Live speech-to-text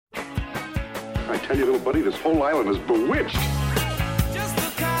I tell you, little buddy, this whole island is bewitched. Just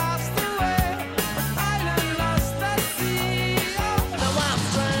a castaway, an island lost at sea. Now I'm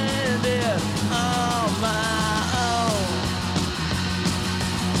stranded on my own.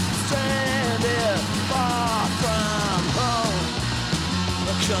 Stranded far from home.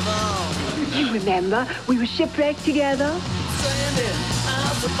 Come on. You remember, we were shipwrecked together. Stranded,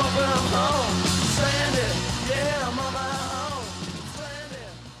 I'm so far from home. Stranded, yeah, I'm on my own.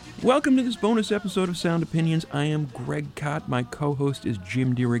 Stranded. Welcome to this bonus episode of Sound Opinions. I am Greg Cott. My co-host is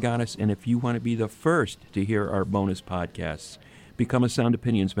Jim DeRogatis. And if you want to be the first to hear our bonus podcasts, become a Sound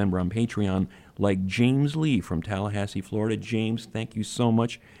Opinions member on Patreon like James Lee from Tallahassee, Florida. James, thank you so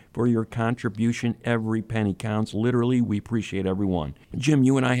much for your contribution. Every penny counts. Literally, we appreciate everyone. Jim,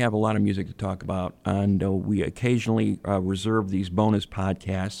 you and I have a lot of music to talk about, and we occasionally reserve these bonus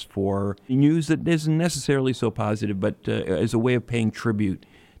podcasts for news that isn't necessarily so positive, but as a way of paying tribute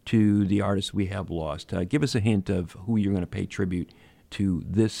to the artists we have lost. Give us a hint of who you're going to pay tribute to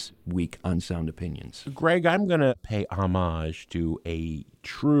this week on Sound Opinions. Greg, I'm going to pay homage to a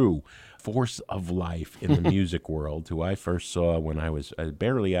true force of life in the music world, who I first saw when I was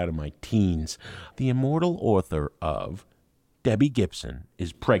barely out of my teens. The immortal author of Debbie Gibson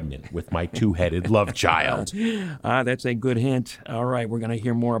is pregnant with my two-headed love child. That's a good hint. All right, we're going to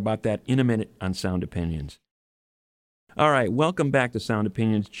hear more about that in a minute on Sound Opinions. All right, welcome back to Sound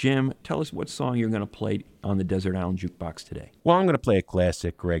Opinions. Jim, tell us what song you're going to play on the Desert Island Jukebox today. Well, I'm going to play a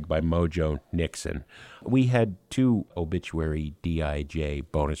classic, Greg, by Mojo Nixon. We had two obituary DIJ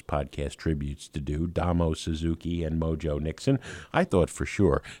bonus podcast tributes to do, Damo Suzuki and Mojo Nixon. I thought for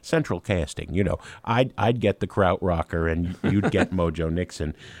sure, central casting, I'd get the Krautrocker and you'd get Mojo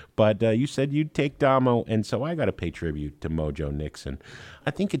Nixon. But you said you'd take Damo, and so I got to pay tribute to Mojo Nixon.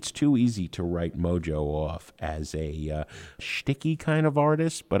 I think it's too easy to write Mojo off as a shticky kind of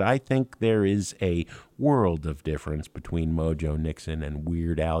artist, but I think there is a world of difference between Mojo Nixon and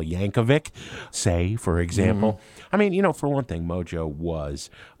Weird Al Yankovic, say, for example. I mean, for one thing, Mojo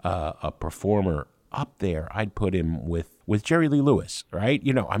was a performer up there. I'd put him with Jerry Lee Lewis, right?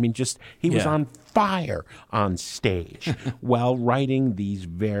 He was on fire on stage while writing these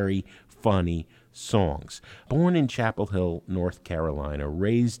very funny songs. Born in Chapel Hill, North Carolina,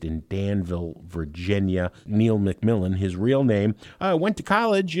 raised in Danville, Virginia. Neil McMillan, his real name, went to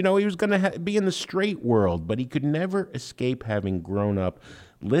college. He was going to be in the straight world, but he could never escape having grown up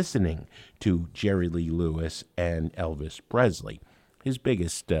listening to Jerry Lee Lewis and Elvis Presley. His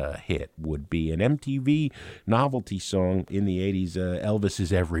biggest hit would be an MTV novelty song in the 80s, Elvis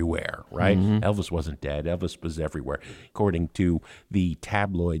is Everywhere, right? Elvis wasn't dead. Elvis was everywhere. According to the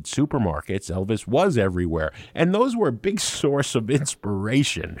tabloid supermarkets, Elvis was everywhere. And those were a big source of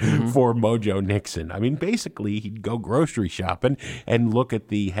inspiration for Mojo Nixon. I mean, basically, he'd go grocery shopping and look at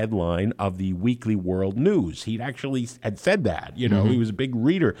the headline of the Weekly World News. He'd actually had said that, he was a big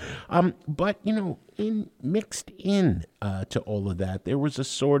reader. But mixed in to all of that, there was a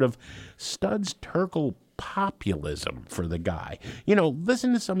sort of Studs Terkel populism for the guy.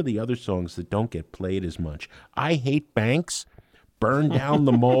 Listen to some of the other songs that don't get played as much. I Hate Banks, Burn Down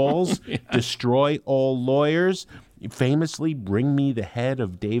the Malls, Destroy All Lawyers, famously Bring Me the Head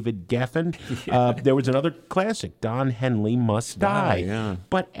of David Geffen. There was another classic, Don Henley Must Die. Yeah.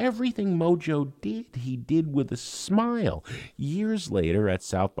 But everything Mojo did, he did with a smile. Years later at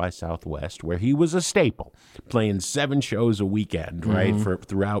South by Southwest, where he was a staple, playing 7 shows a weekend, right,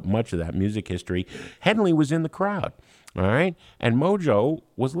 throughout much of that music history, Henley was in the crowd. All right. And Mojo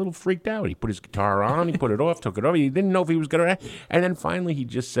was a little freaked out. He put his guitar on, he put it off, took it off. He didn't know if he was going to. And then finally he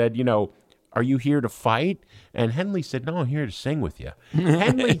just said, are you here to fight? And Henley said, no, I'm here to sing with you.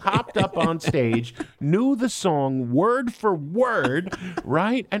 Henley hopped up on stage, knew the song word for word,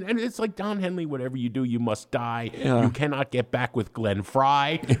 right? And it's like, Don Henley, whatever you do, you must die. Yeah. You cannot get back with Glenn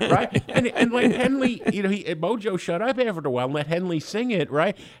Fry, right? and like Henley, Mojo shut up after a while and let Henley sing it,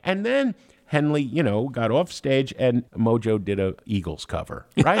 right? And then Henley, got off stage and Mojo did a Eagles cover,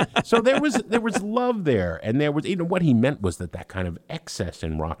 right? So there was love there, and there was, what he meant was that kind of excess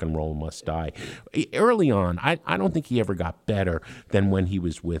in rock and roll must die. Early on, I don't think he ever got better than when he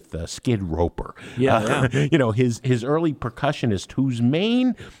was with Skid Roper. Yeah. His early percussionist, whose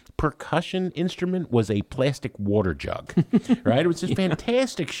main percussion instrument was a plastic water jug, right? It was just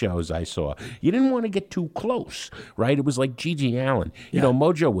fantastic shows I saw. You didn't want to get too close, right? It was like Gigi Allen.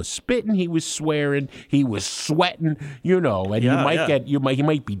 Mojo was spitting, he was swearing, he was sweating, and he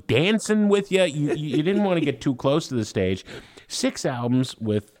might be dancing with you. You didn't want to get too close to the stage. 6 albums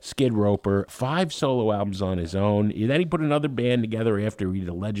with Skid Roper, 5 solo albums on his own. Then he put another band together after he'd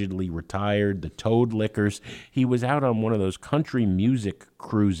allegedly retired, the Toad Lickers. He was out on one of those country music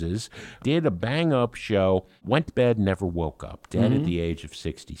cruises, did a bang-up show, went to bed, never woke up, dead at the age of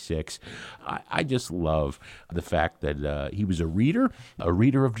 66. I just love the fact that he was a reader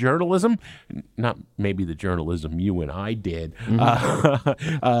of journalism, not maybe the journalism you and I did,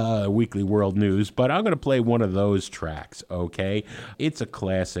 Weekly World News, but I'm going to play one of those tracks, okay? It's a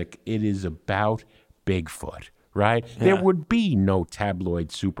classic. It is about Bigfoot, right? Yeah. There would be no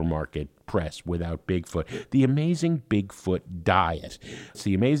tabloid supermarket press without Bigfoot. The Amazing Bigfoot Diet. It's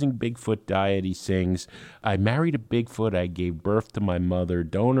the Amazing Bigfoot Diet. He sings, I married a Bigfoot, I gave birth to my mother,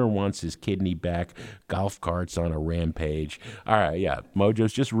 donor wants his kidney back, golf carts on a rampage. All right, yeah,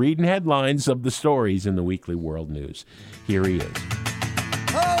 Mojo's just reading headlines of the stories in the Weekly World News. Here he is.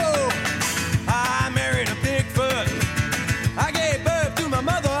 Oh, I married a Bigfoot. I gave birth to my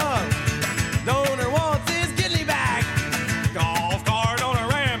mother. Donor wants his kidney back. Golf cart on a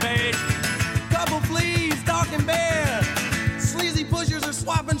rampage. Couple fleas talking bear. Sleazy pushers are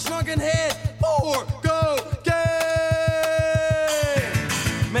swapping shrunken head for cocaine.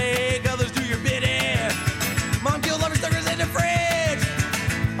 Make others do your bidding. Mom killed lovers, suckers in the fridge.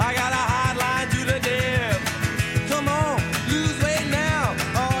 I got a hotline to the dev. Come on, lose weight now.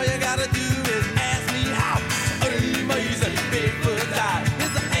 All you gotta do is ask me how. Amazing Bigfoot diet.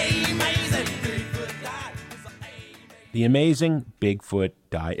 It's an amazing Bigfoot diet. It's an amazing. The Amazing Bigfoot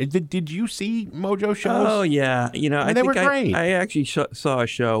Diet. Did you see Mojo shows? Oh, yeah. You know, I they think were great. I actually saw a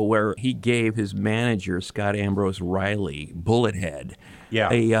show where he gave his manager, Scott Ambrose Riley, Bullethead,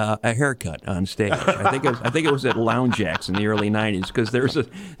 a haircut on stage. I think it was at Lounge Acts in the early 90s, because there's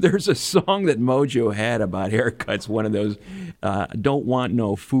a song that Mojo had about haircuts, one of those, don't want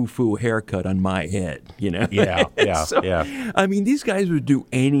no foo-foo haircut on my head, you know? Yeah. I mean, these guys would do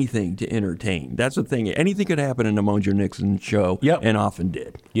anything to entertain. That's the thing. Anything could happen in a Mojo Nixon show, and often did.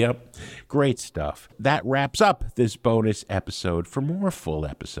 Yep. Great stuff. That wraps up this bonus episode. For more full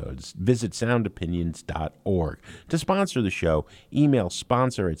episodes, visit soundopinions.org. To sponsor the show, email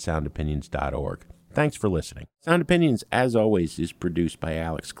sponsor@soundopinions.org. Thanks for listening. Sound Opinions, as always, is produced by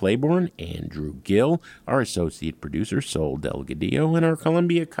Alex Claiborne, Andrew Gill, our associate producer, Sol Delgadillo, and our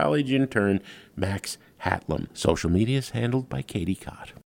Columbia College intern, Max Hatlam. Social media is handled by Katie Cott.